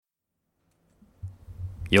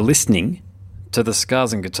You're listening to the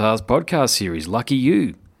Scars and Guitars podcast series. Lucky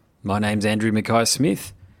you. My name's Andrew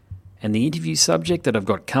Mackay-Smith, and the interview subject that I've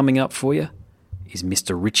got coming up for you is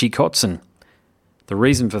Mr. Richie Kotzen. The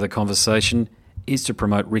reason for the conversation is to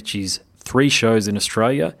promote Richie's 3 shows in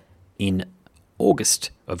Australia in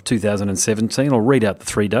August of 2017. I'll read out the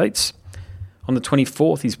 3 dates. On the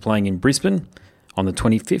 24th, he's playing in Brisbane. On the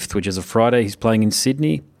 25th, which is a Friday, he's playing in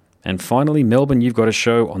Sydney. And finally, Melbourne, you've got a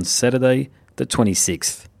show on Saturday, the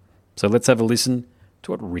 26th. So let's have a listen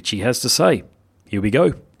to what Richie has to say. Here we go.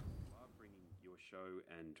 Bringing your show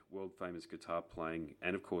and world-famous guitar playing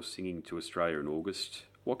and, of course, singing to Australia in August,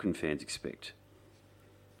 what can fans expect?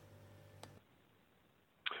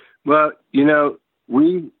 Well,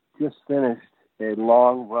 we just finished a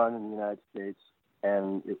long run in the United States,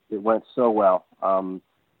 and it went so well.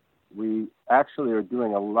 We actually are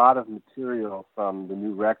doing a lot of material from the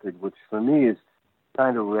new record, which for me is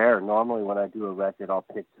kind of rare. Normally when I do a record, I'll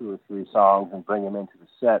pick 2 or 3 songs and bring them into the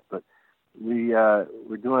set, but we're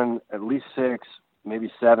doing at least 6, maybe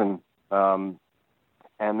 7. And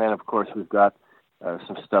then, of course, we've got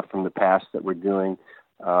some stuff from the past that we're doing.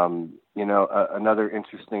 Another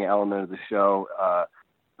interesting element of the show,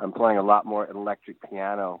 I'm playing a lot more electric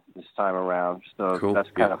piano this time around, so cool. That's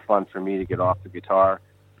kind of fun for me to get off the guitar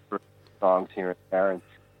for songs here and there. And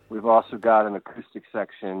we've also got an acoustic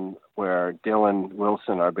section where Dylan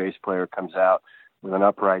Wilson, our bass player, comes out with an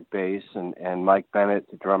upright bass, and Mike Bennett,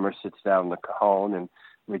 the drummer, sits down in the cajon, and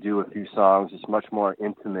we do a few songs. It's much more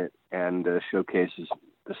intimate and showcases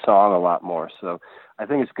the song a lot more. So I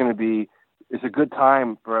think it's a good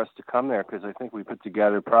time for us to come there, because I think we put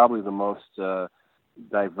together probably the most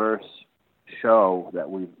diverse show that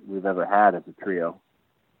we've ever had as a trio.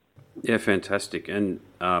 Yeah, fantastic. And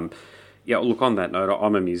look, on that note,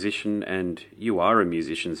 I'm a musician and you are a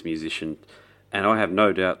musician's musician, and I have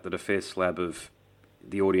no doubt that a fair slab of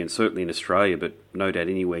the audience, certainly in Australia, but no doubt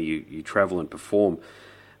anywhere you travel and perform,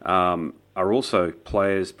 are also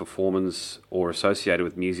players, performers, or associated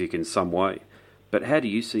with music in some way. But how do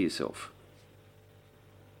you see yourself?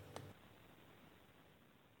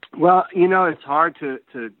 Well, it's hard to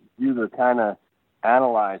do the kind of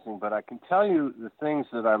analyzing, but I can tell you the things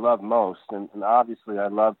that I love most, and obviously I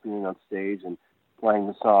love being on stage and playing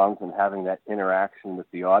the songs and having that interaction with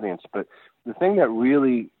the audience. But the thing that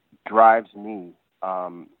really drives me,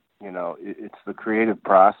 it's the creative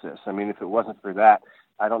process. I mean, if it wasn't for that,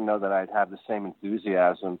 I don't know that I'd have the same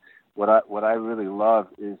enthusiasm. What I really love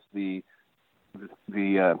is the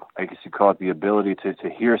I guess you call it the ability to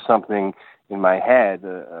hear something in my head,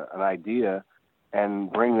 an idea,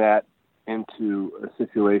 and bring that into a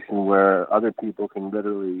situation where other people can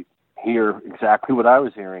literally hear exactly what I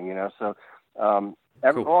was hearing, So cool.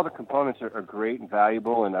 All the components are great and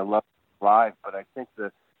valuable, and I love live, but I think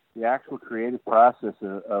the actual creative process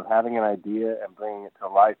of having an idea and bringing it to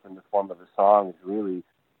life in the form of a song is really,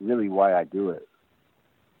 really why I do it.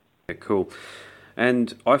 Yeah, cool.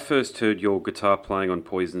 And I first heard your guitar playing on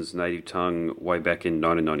Poison's Native Tongue way back in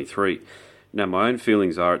 1993. Now, my own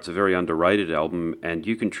feelings are it's a very underrated album, and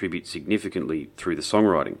you contribute significantly through the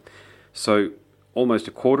songwriting. So, almost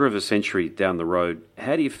a quarter of a century down the road,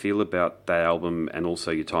 how do you feel about that album and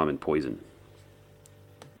also your time in Poison?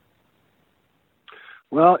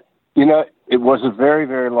 Well, it was a very,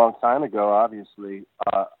 very long time ago, obviously.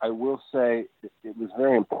 I will say it was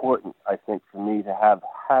very important, I think, for me to have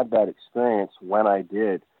had that experience when I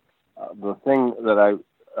did. The thing that I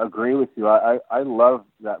agree with you, I love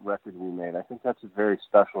that record we made. I think that's a very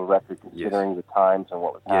special record considering the times and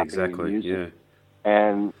what was happening in music. Yeah.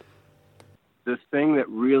 And the thing that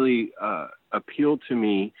really appealed to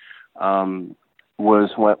me was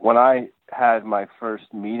when I had my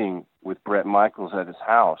first meeting with Bret Michaels at his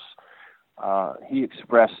house. He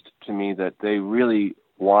expressed to me that they really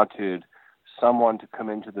wanted someone to come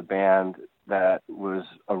into the band that was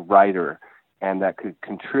a writer and that could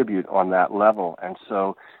contribute on that level. And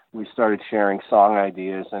so we started sharing song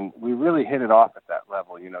ideas, and we really hit it off at that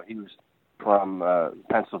level. He was from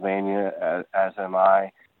Pennsylvania, as am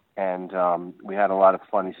I, and we had a lot of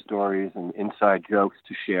funny stories and inside jokes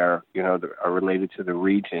to share, that are related to the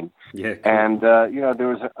region. Yeah, cool. And, there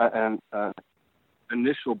was an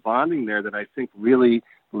initial bonding there that I think really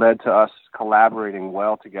led to us collaborating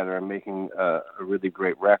well together and making a really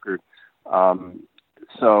great record.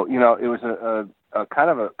 So, it was a kind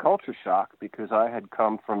of a culture shock, because I had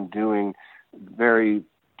come from doing very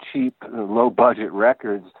cheap, low-budget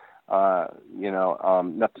records. Not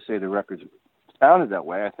to say the records sounded that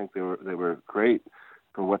way. I think they were great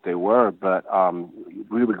for what they were, but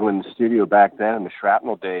we would go in the studio back then in the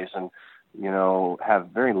Shrapnel days and, have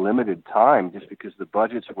very limited time just because the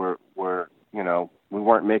budgets were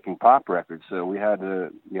weren't making pop records, so we had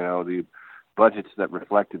to, the budgets that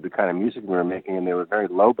reflected the kind of music we were making, and they were very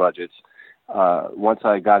low budgets. Once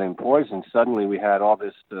I got in Poison, suddenly we had all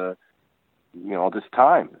this, all this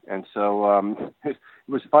time, and so it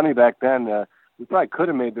was funny back then. We probably could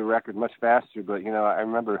have made the record much faster, but I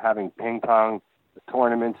remember having ping pong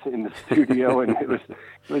tournaments in the studio, and it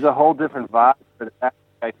was a whole different vibe. But that,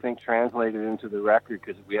 I think, translated into the record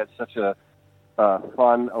because we had such a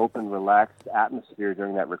fun, open, relaxed atmosphere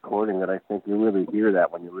during that recording that I think you really hear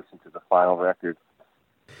that when you listen to the final record.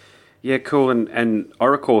 Yeah, cool. And I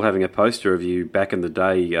recall having a poster of you back in the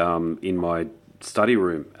day in my study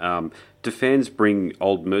room. Do fans bring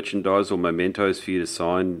old merchandise or mementos for you to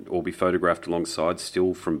sign or be photographed alongside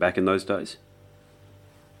still from back in those days?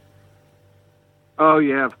 Oh,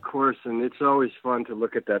 yeah, of course. And it's always fun to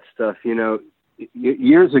look at that stuff.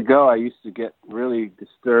 Years ago, I used to get really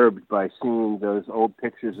disturbed by seeing those old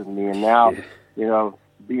pictures of me. And now,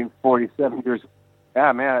 being 47 years old,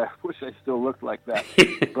 yeah, man, I wish I still looked like that.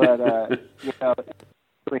 But,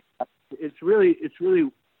 it's really,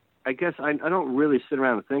 I guess I don't really sit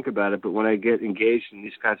around and think about it, but when I get engaged in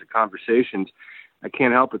these kinds of conversations, I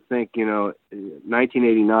can't help but think,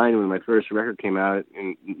 1989 when my first record came out,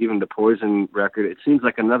 and even the Poison record, it seems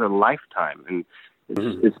like another lifetime. And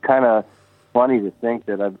it's kind of funny to think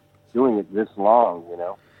that I'm doing it this long,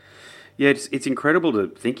 Yeah, it's incredible to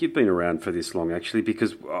think you've been around for this long, actually,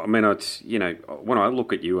 because, I mean, it's, when I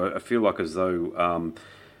look at you, I feel like as though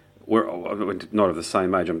we're not of the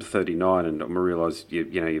same age. I'm 39, and I realise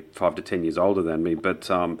you're 5 to 10 years older than me. But,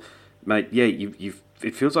 mate, yeah,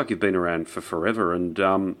 it feels like you've been around for forever. And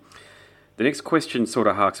the next question sort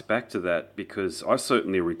of harks back to that, because I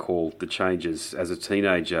certainly recall the changes as a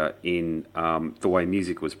teenager in the way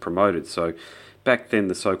music was promoted. So back then,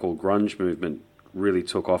 the so-called grunge movement really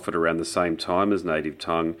took off at around the same time as Native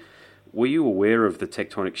Tongue. Were you aware of the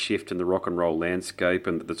tectonic shift in the rock and roll landscape,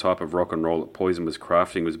 and that the type of rock and roll that Poison was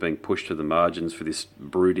crafting was being pushed to the margins for this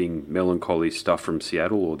brooding, melancholy stuff from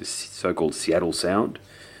Seattle, or this so-called Seattle sound?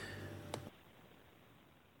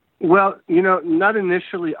 Well, not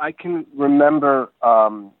initially. I can remember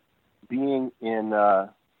being in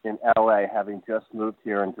LA, having just moved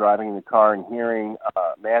here and driving in the car and hearing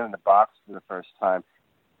Man in the Box for the first time.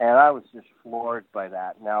 And I was just floored by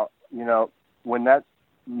that. Now, when that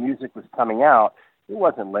music was coming out, it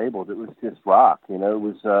wasn't labeled. It was just rock. It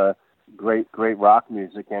was great rock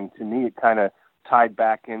music. And to me, it kind of tied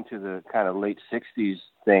back into the kind of late 60s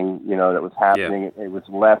thing, that was happening. Yeah. It was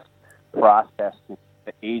less processed.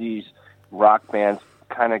 The 80s rock bands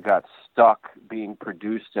kind of got stuck being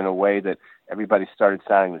produced in a way that everybody started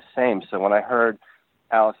sounding the same. So when I heard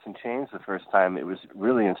Alice in Chains the first time, it was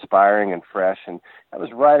really inspiring and fresh, and that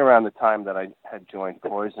was right around the time that I had joined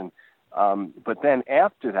Poison. But then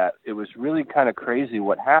after that, it was really kind of crazy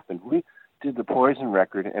what happened. We did the Poison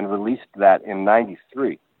record and released that in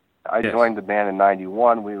 93. I joined the band in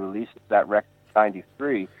 91. We released that record in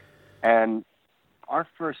 93, and our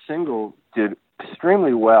first single did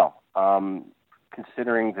extremely well,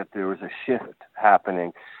 considering that there was a shift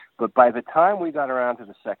happening. But by the time we got around to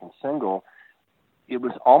the second single, it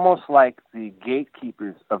was almost like the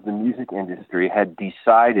gatekeepers of the music industry had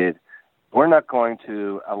decided we're not going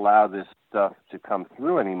to allow this stuff to come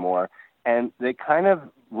through anymore. And they kind of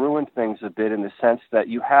ruined things a bit in the sense that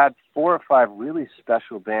you had 4 or 5 really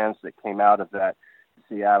special bands that came out of that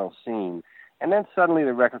Seattle scene. And then suddenly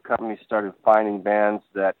the record companies started finding bands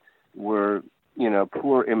that were,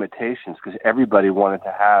 poor imitations, because everybody wanted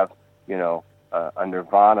to have, a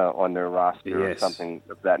Nirvana on their roster or something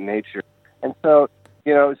of that nature. And so,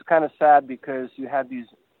 it's kind of sad because you had these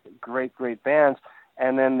great bands,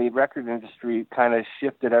 and then the record industry kind of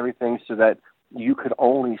shifted everything so that you could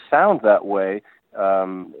only sound that way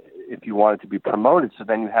if you wanted to be promoted. So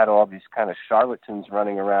then you had all these kind of charlatans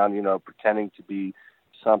running around, pretending to be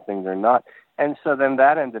something they're not. And so then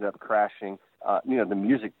that ended up crashing. The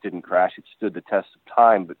music didn't crash. It stood the test of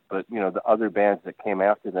time, but the other bands that came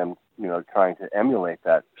after them, trying to emulate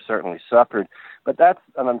that certainly suffered. But that's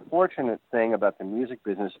an unfortunate thing about the music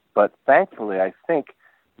business. But thankfully, I think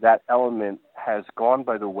that element has gone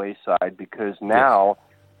by the wayside, because now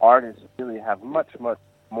artists really have much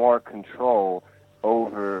more control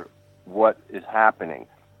over what is happening.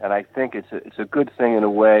 And I think it's a good thing in a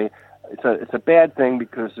way. It's a bad thing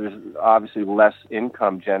because there's obviously less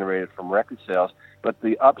income generated from record sales, but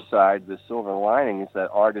the upside, the silver lining, is that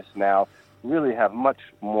artists now really have much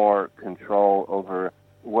more control over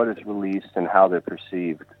what is released and how they're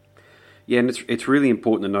perceived. Yeah, and it's really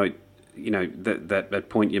important to note, that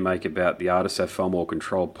point you make about the artists have far more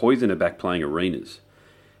control. Poison are back playing arenas.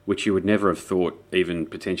 which you would never have thought even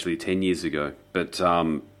potentially 10 years ago. But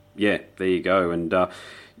yeah, there you go. And,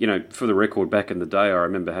 for the record, back in the day, I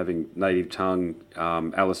remember having Native Tongue,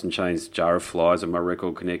 Alice in Chains' Jar of Flies in my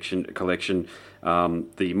record collection,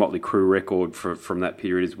 the Motley Crue record from that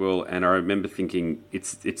period as well. And I remember thinking,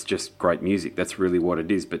 it's just great music. That's really what it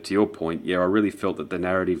is. But to your point, yeah, I really felt that the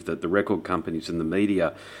narrative that the record companies and the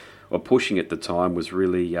media were pushing at the time was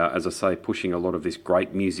really, as I say, pushing a lot of this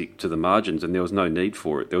great music to the margins, and there was no need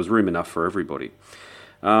for it. There was room enough for everybody.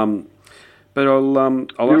 But I'll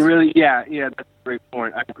really, yeah, that's a great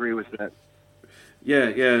point. I agree with that.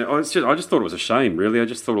 Yeah. I just thought it was a shame, really. I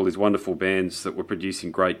just thought all these wonderful bands that were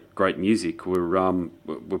producing great music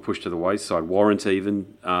were pushed to the wayside. Warrant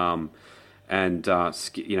even, and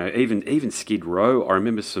even Skid Row. I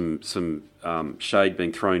remember some shade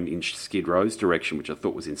being thrown in Skid Row's direction, which I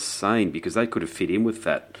thought was insane because they could have fit in with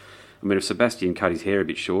that. I mean, if Sebastian cut his hair a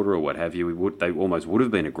bit shorter or what have you, they almost would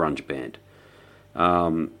have been a grunge band.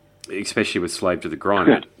 Especially with Slave to the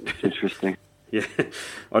Grind. Interesting. Yeah,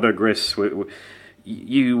 I digress.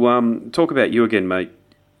 You talk about you again, mate.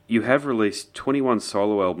 You have released 21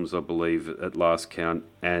 solo albums, I believe, at last count,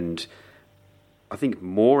 and I think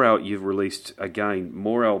you've released, again,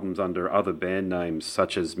 more albums under other band names,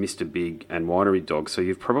 such as Mr. Big and Winery Dogs. So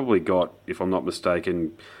you've probably got, if I'm not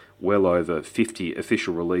mistaken, well over 50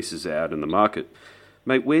 official releases out in the market.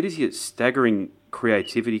 Mate, where does your staggering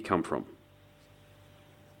creativity come from?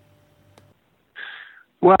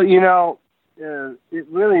 Well, it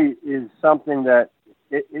really is something that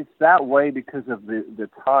it's that way because of the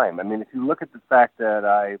time. I mean, if you look at the fact that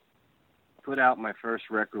I put out my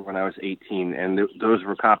first record when I was 18, and those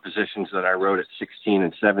were compositions that I wrote at 16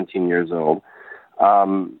 and 17 years old,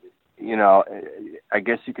 I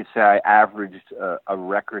guess you could say I averaged a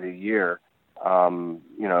record a year,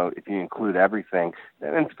 if you include everything.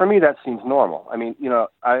 And for me, that seems normal. I mean,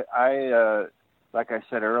 I like I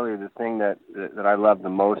said earlier, the thing that I love the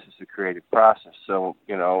most is the creative process. So,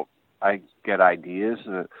 I get ideas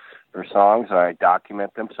for songs. I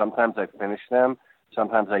document them. Sometimes I finish them.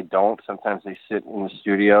 Sometimes I don't. Sometimes they sit in the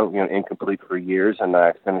studio, incomplete for years, and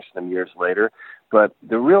I finish them years later. But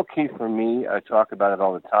the real key for me, I talk about it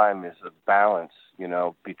all the time, is a balance,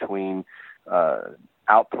 between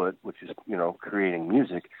output, which is, creating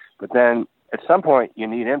music. But then at some point you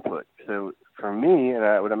need input. So for me, and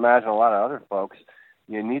I would imagine a lot of other folks,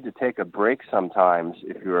 you need to take a break sometimes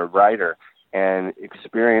if you're a writer and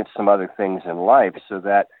experience some other things in life so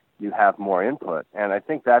that you have more input. And I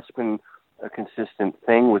think that's been a consistent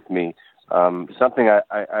thing with me. Something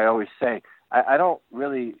I always say, I don't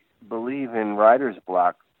really believe in writer's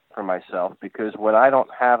block for myself, because when I don't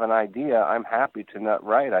have an idea, I'm happy to not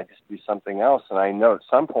write. I just do something else, and I know at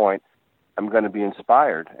some point I'm going to be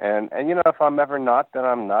inspired. And if I'm ever not, then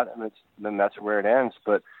I'm not, and then that's where it ends.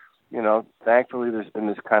 But, thankfully there's been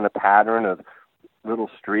this kind of pattern of little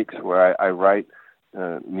streaks where I write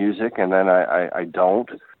music and then I don't.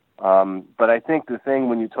 But I think the thing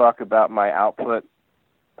when you talk about my output,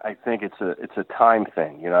 I think it's a time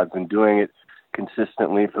thing. I've been doing it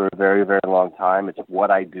consistently for a very, very long time. It's what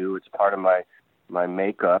I do. It's part of my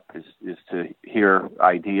makeup is to hear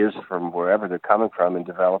ideas from wherever they're coming from and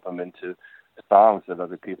develop them into songs that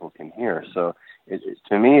other people can hear. So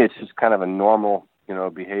to me, it's just kind of a normal,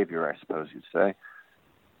 behavior, I suppose you'd say.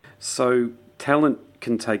 So talent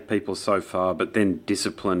can take people so far, but then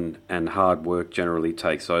discipline and hard work generally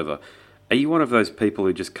takes over. Are you one of those people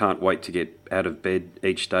who just can't wait to get out of bed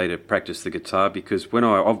each day to practice the guitar? Because when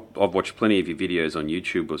I've watched plenty of your videos on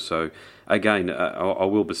YouTube or so, again, I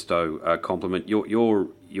will bestow a compliment. Your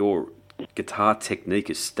guitar technique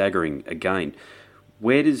is staggering. Again,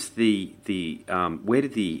 where did the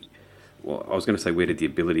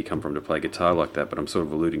ability come from to play guitar like that? But I'm sort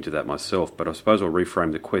of alluding to that myself. But I suppose I'll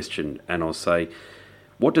reframe the question and I'll say,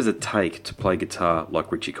 what does it take to play guitar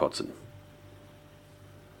like Richie Kotzen?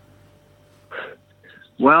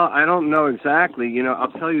 Well, I don't know exactly.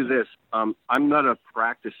 I'll tell you this. I'm not a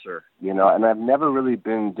practicer, and I've never really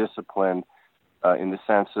been disciplined in the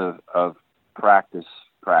sense of practice.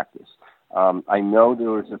 I know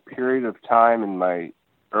there was a period of time in my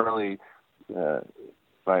early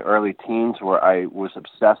teens where I was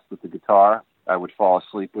obsessed with the guitar. I would fall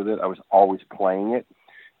asleep with it. I was always playing it.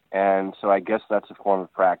 And so I guess that's a form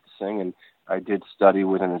of practicing. And I did study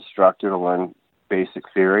with an instructor to learn basic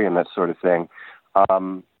theory and that sort of thing.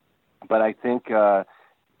 But I think,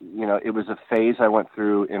 it was a phase I went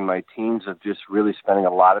through in my teens of just really spending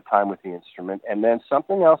a lot of time with the instrument. And then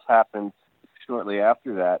something else happened shortly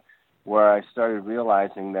after that, where I started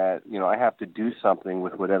realizing that, I have to do something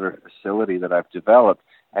with whatever facility that I've developed.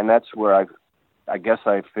 And that's where I've I guess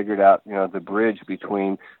I figured out, the bridge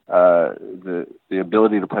between the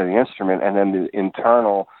ability to play the instrument and then the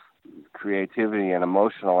internal creativity and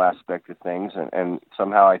emotional aspect of things, and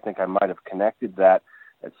somehow I think I might have connected that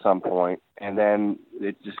at some point, and then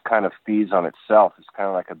it just kind of feeds on itself. It's kind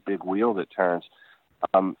of like a big wheel that turns.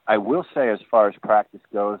 I will say, as far as practice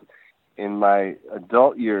goes, in my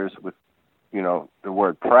adult years with, the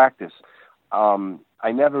word practice,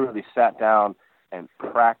 I never really sat down and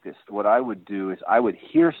practiced. What I would do is I would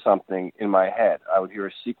hear something in my head. I would hear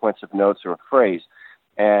a sequence of notes or a phrase,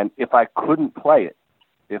 and if I couldn't play it,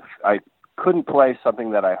 if I couldn't play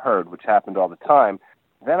something that I heard, which happened all the time,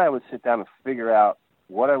 then I would sit down and figure out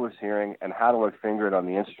what I was hearing and how do I finger it on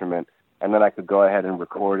the instrument, and then I could go ahead and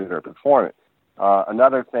record it or perform it.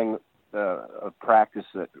 Another thing of practice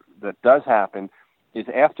that does happen is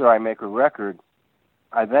after I make a record,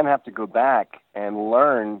 I then have to go back and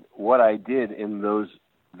learn what I did in those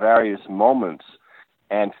various moments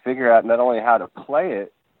and figure out not only how to play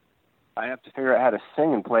it, I have to figure out how to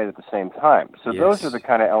sing and play it at the same time. So those are the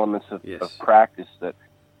kind of elements of practice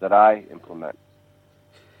that I implement.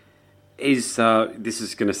 This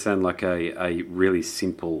is going to sound like a really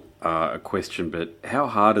simple question, but how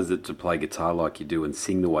hard is it to play guitar like you do and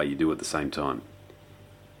sing the way you do at the same time?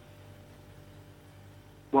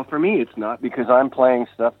 Well, for me, it's not, because I'm playing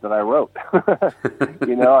stuff that I wrote.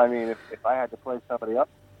 If I had to play somebody else,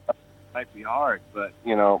 it might be hard. But,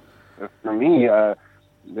 for me,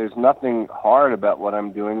 there's nothing hard about what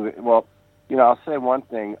I'm doing. Well, I'll say one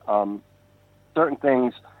thing. Certain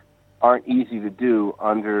things aren't easy to do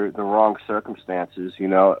under the wrong circumstances.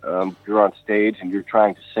 You're on stage and you're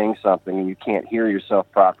trying to sing something and you can't hear yourself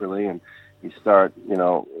properly, and you start,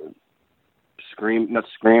 not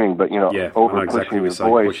screaming, but, over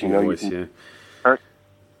pushing your voice. Hurt.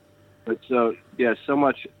 But so, there's so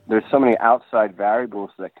many outside variables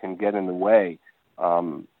that can get in the way.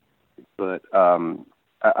 But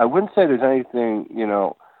I wouldn't say there's anything,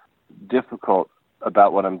 difficult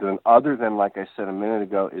about what I'm doing, other than, like I said a minute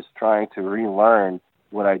ago, is trying to relearn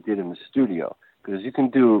what I did in the studio. Because you can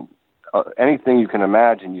do anything you can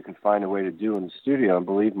imagine, you can find a way to do in the studio, and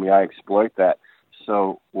believe me, I exploit that.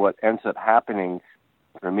 So what ends up happening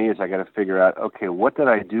for me is I got to figure out, okay, what did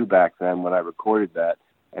I do back then when I recorded that,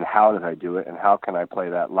 and how did I do it, and how can I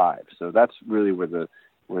play that live? So that's really where the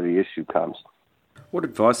issue comes. What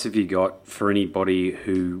advice have you got for anybody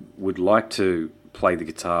who would like to play the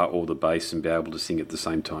guitar or the bass and be able to sing at the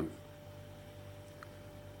same time?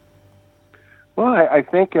 Well, I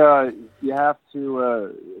think you have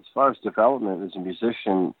to, as far as development as a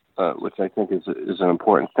musician, which I think is an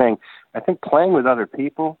important thing, I think playing with other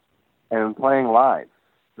people and playing live.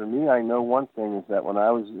 For me, I know one thing is that when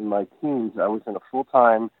I was in my teens, I was in a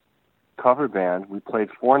full-time cover band. We played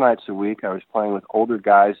 4 nights a week. I was playing with older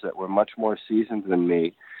guys that were much more seasoned than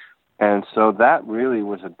me. And so that really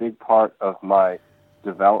was a big part of my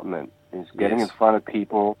development, is getting in front of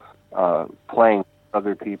people, playing with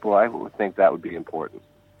other people. I would think that would be important.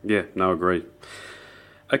 Yeah, no, agreed.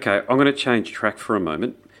 Okay, I'm going to change track for a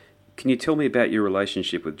moment. Can you tell me about your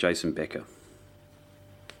relationship with Jason Becker?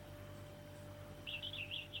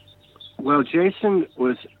 Well,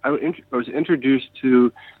 I was introduced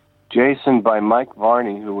to Jason by Mike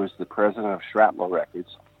Varney, who was the president of Shrapnel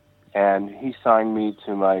Records, and he signed me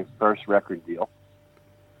to my first record deal.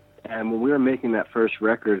 And when we were making that first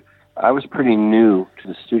record, I was pretty new to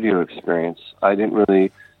the studio experience. I didn't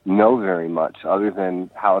really know very much other than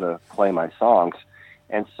how to play my songs.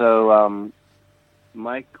 And so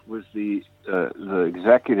Mike was the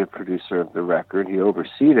executive producer of the record. He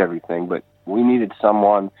overseed everything, but we needed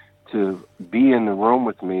someone to be in the room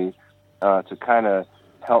with me to kind of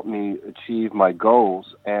help me achieve my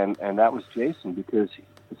goals, and that was Jason, because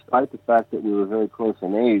despite the fact that we were very close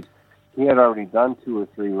in age, he had already done 2 or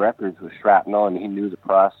 3 records with Shrapnel, and he knew the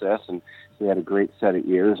process, and he had a great set of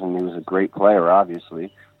ears, and he was a great player,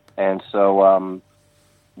 obviously. And so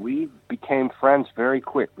we became friends very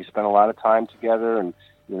quick. We spent a lot of time together, and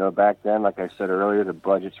back then, like I said earlier, the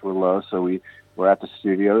budgets were low, so we were at the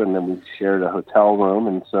studio, and then we shared a hotel room,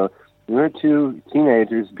 and so we were 2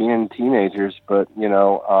 teenagers being teenagers, but,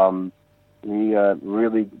 he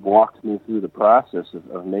really walked me through the process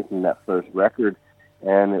of making that first record,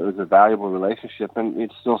 and it was a valuable relationship, and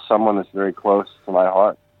it's still someone that's very close to my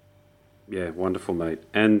heart. Yeah, wonderful, mate.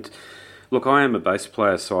 And look, I am a bass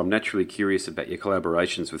player, so I'm naturally curious about your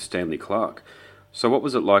collaborations with Stanley Clarke. So what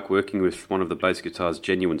was it like working with one of the bass guitar's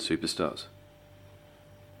genuine superstars?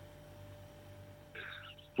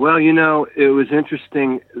 Well, it was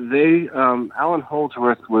interesting. Alan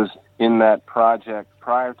Holdsworth was in that project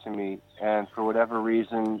prior to me, and for whatever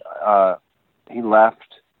reason, he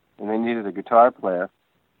left, and they needed a guitar player.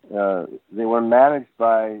 They were managed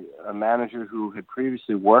by a manager who had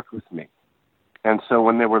previously worked with me. And so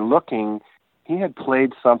when they were looking, he had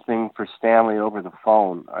played something for Stanley over the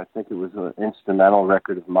phone. I think it was an instrumental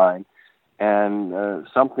record of mine. And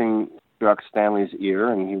something struck Stanley's ear,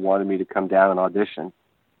 and he wanted me to come down and audition.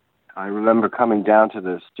 I remember coming down to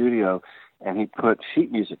the studio, and he put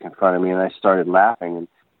sheet music in front of me, and I started laughing. And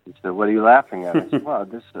he said, "What are you laughing at?" I said, "Well,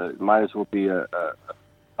 this might as well be a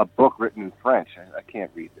book written in French. I can't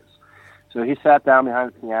read this." So he sat down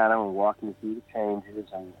behind the piano and walked me through the changes,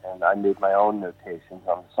 and I made my own notations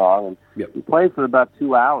on the song. And we played for about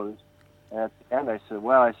 2 hours. And at the end, I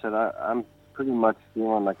said, I'm pretty much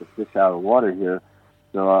feeling like a fish out of water here.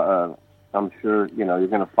 So I'm sure, you're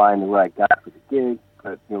going to find the right guy for the gig.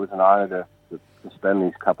 But it was an honor to spend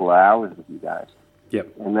these couple of hours with you guys.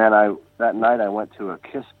 Yep. And then that night I went to a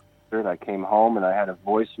Kiss concert. I came home and I had a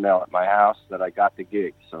voicemail at my house that I got the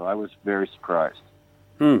gig. So I was very surprised.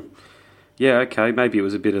 Yeah, okay. Maybe it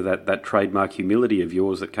was a bit of that trademark humility of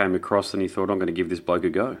yours that came across, and he thought, I'm going to give this bloke a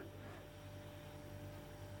go.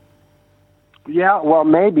 Yeah, well,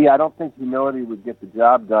 maybe. I don't think humility would get the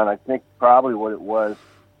job done. I think probably what it was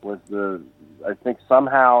I think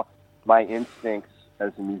somehow my instincts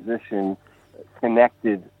as a musician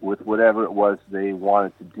connected with whatever it was they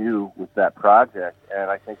wanted to do with that project. And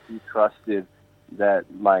I think he trusted that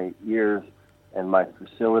my ears and my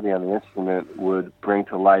facility on the instrument would bring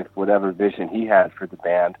to life whatever vision he had for the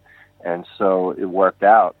band. And so it worked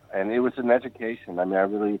out. And it was an education. I mean, I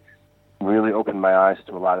really opened my eyes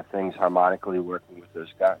to a lot of things harmonically working with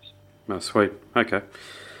those guys. Oh, sweet. Okay.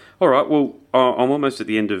 All right. Well, I'm almost at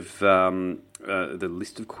the end of the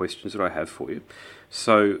list of questions that I have for you.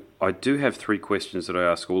 So I do have 3 questions that I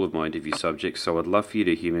ask all of my interview subjects, so I'd love for you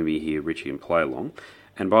to humour me here, Richie, and play along.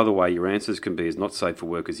 And by the way, your answers can be as not safe for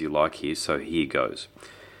work as you like here, so here goes.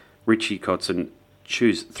 Richie Kotzen,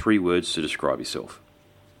 choose 3 words to describe yourself.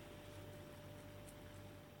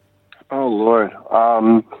 Oh, Lord.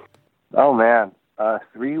 Oh, man.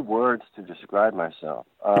 3 words to describe myself.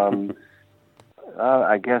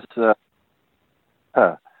 I guess,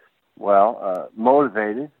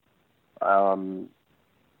 motivated,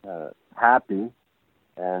 happy,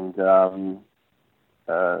 and I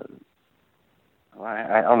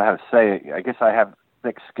don't know how to say it. I guess I have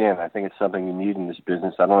thick skin. I think it's something you need in this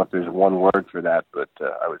business. I don't know if there's one word for that, but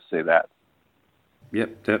I would say that.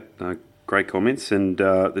 Yep. Great comments. And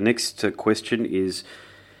the next question is,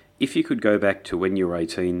 if you could go back to when you were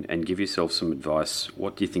 18 and give yourself some advice,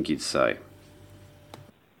 what do you think you'd say?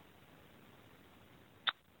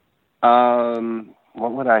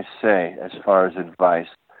 What would I say as far as advice?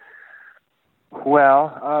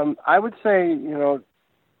 Well, I would say,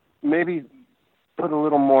 maybe put a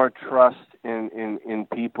little more trust in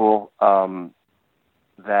people that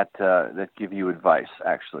give you advice,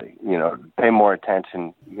 actually. Pay more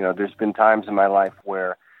attention. There's been times in my life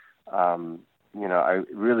where, I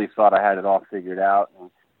really thought I had it all figured out, and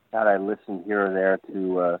had I listened here or there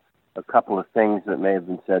to a couple of things that may have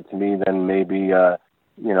been said to me, then maybe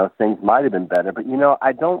things might have been better. But,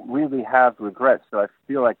 I don't really have regrets, so I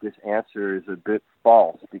feel like this answer is a bit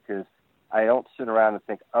false, because I don't sit around and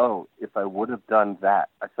think, oh, if I would have done that.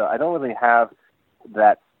 So I don't really have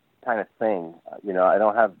that kind of thing. I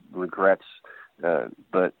don't have regrets.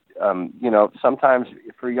 But sometimes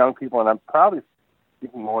for young people, and I'm probably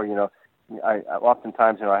speaking more, I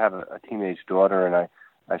oftentimes, I have a teenage daughter, and I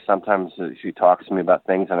sometimes she talks to me about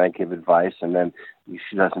things, and I give advice, and then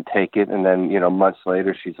she doesn't take it, and then months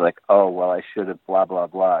later she's like, "Oh, well, I should have blah blah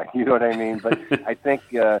blah." You know what I mean? But I think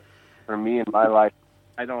for me in my life,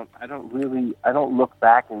 I don't look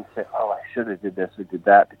back and say, "Oh, I should have did this or did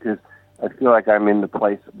that," because I feel like I'm in the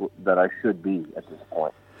place that I should be at this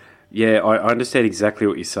point. Yeah, I understand exactly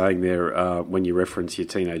what you're saying there when you reference your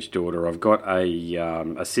teenage daughter. I've got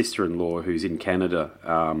a sister-in-law who's in Canada,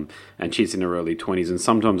 and she's in her early 20s, and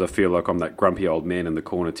sometimes I feel like I'm that grumpy old man in the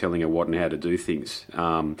corner telling her what and how to do things,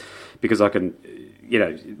 because I can,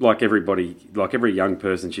 like everybody, like every young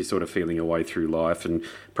person, she's sort of feeling her way through life, and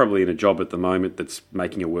probably in a job at the moment that's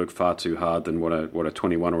making her work far too hard than what a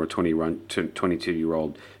 21 or a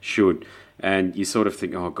 22-year-old should. And you sort of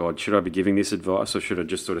think, oh, God, should I be giving this advice, or should I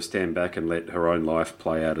just sort of stand back and let her own life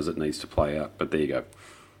play out as it needs to play out? But there you go.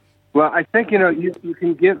 Well, I think, you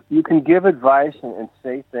can give advice and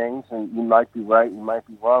say things, and you might be right, you might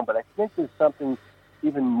be wrong, but I think there's something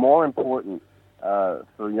even more important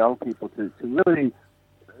for young people to really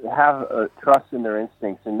have trust in their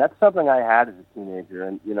instincts. And that's something I had as a teenager.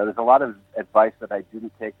 And, there's a lot of advice that I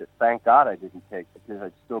didn't take that, thank God I didn't take, because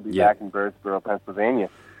I'd still be back in Birdsboro, Pennsylvania.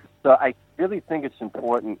 So I really think it's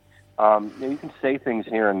important You can say things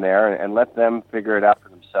here and there and let them figure it out for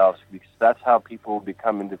themselves, because that's how people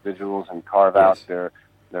become individuals and carve out their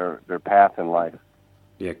path in life.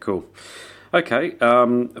 Yeah, cool. Okay,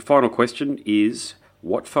 final question is,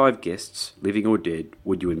 what 5 guests, living or dead,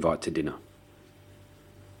 would you invite to dinner?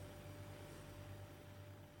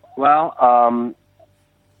 Well,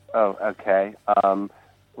 okay.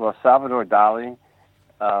 Well, Salvador Dali,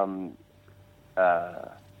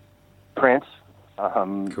 Prince.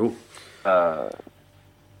 Cool.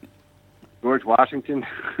 George Washington.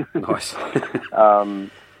 Nice.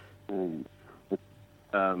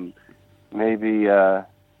 Maybe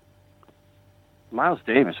Miles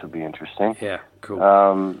Davis would be interesting. Yeah, cool.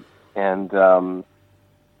 And I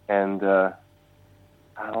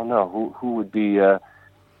don't know who would be.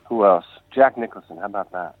 Who else? Jack Nicholson. How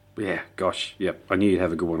about that? Yeah, gosh, yep. I knew you'd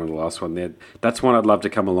have a good one on the last one there. That's one I'd love to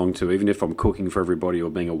come along to, even if I'm cooking for everybody or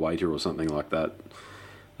being a waiter or something like that.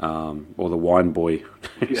 Or the wine boy.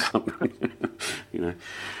 Something. You know.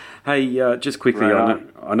 Hey, just quickly, right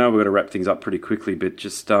I know we've got to wrap things up pretty quickly, but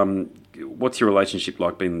just what's your relationship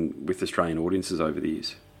like been with Australian audiences over the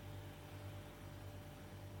years?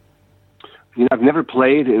 I've never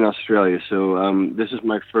played in Australia, so this is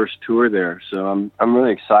my first tour there. So I'm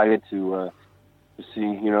really excited to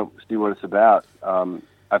see what it's about.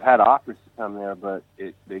 I've had offers to come there, but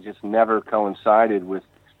they just never coincided with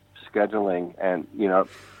scheduling. And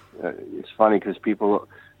it's funny because people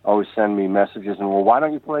always send me messages and, well, why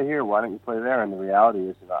don't you play here? Why don't you play there? And the reality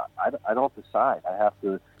is that I don't decide. I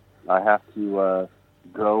have to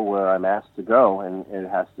go where I'm asked to go, and it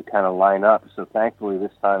has to kind of line up. So thankfully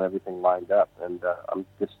this time everything lined up, and I'm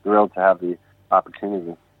just thrilled to have the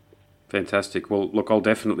opportunity. Fantastic. Well, look, I'll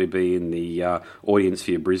definitely be in the audience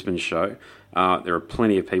for your Brisbane show. There are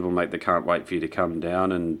plenty of people, mate, that can't wait for you to come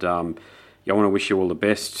down, and I want to wish you all the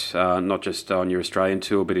best, not just on your Australian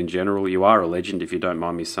tour, but in general. You are a legend, if you don't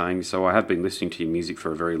mind me saying so. I have been listening to your music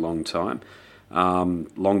for a very long time.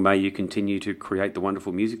 Long may you continue to create the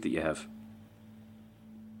wonderful music that you have.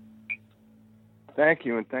 Thank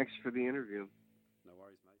you, and thanks for the interview. No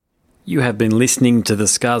worries, mate. You have been listening to the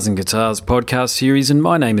Scars and Guitars podcast series, and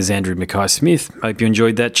my name is Andrew Mackay-Smith. Hope you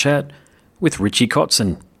enjoyed that chat with Richie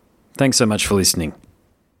Kotzen. Thanks so much for listening.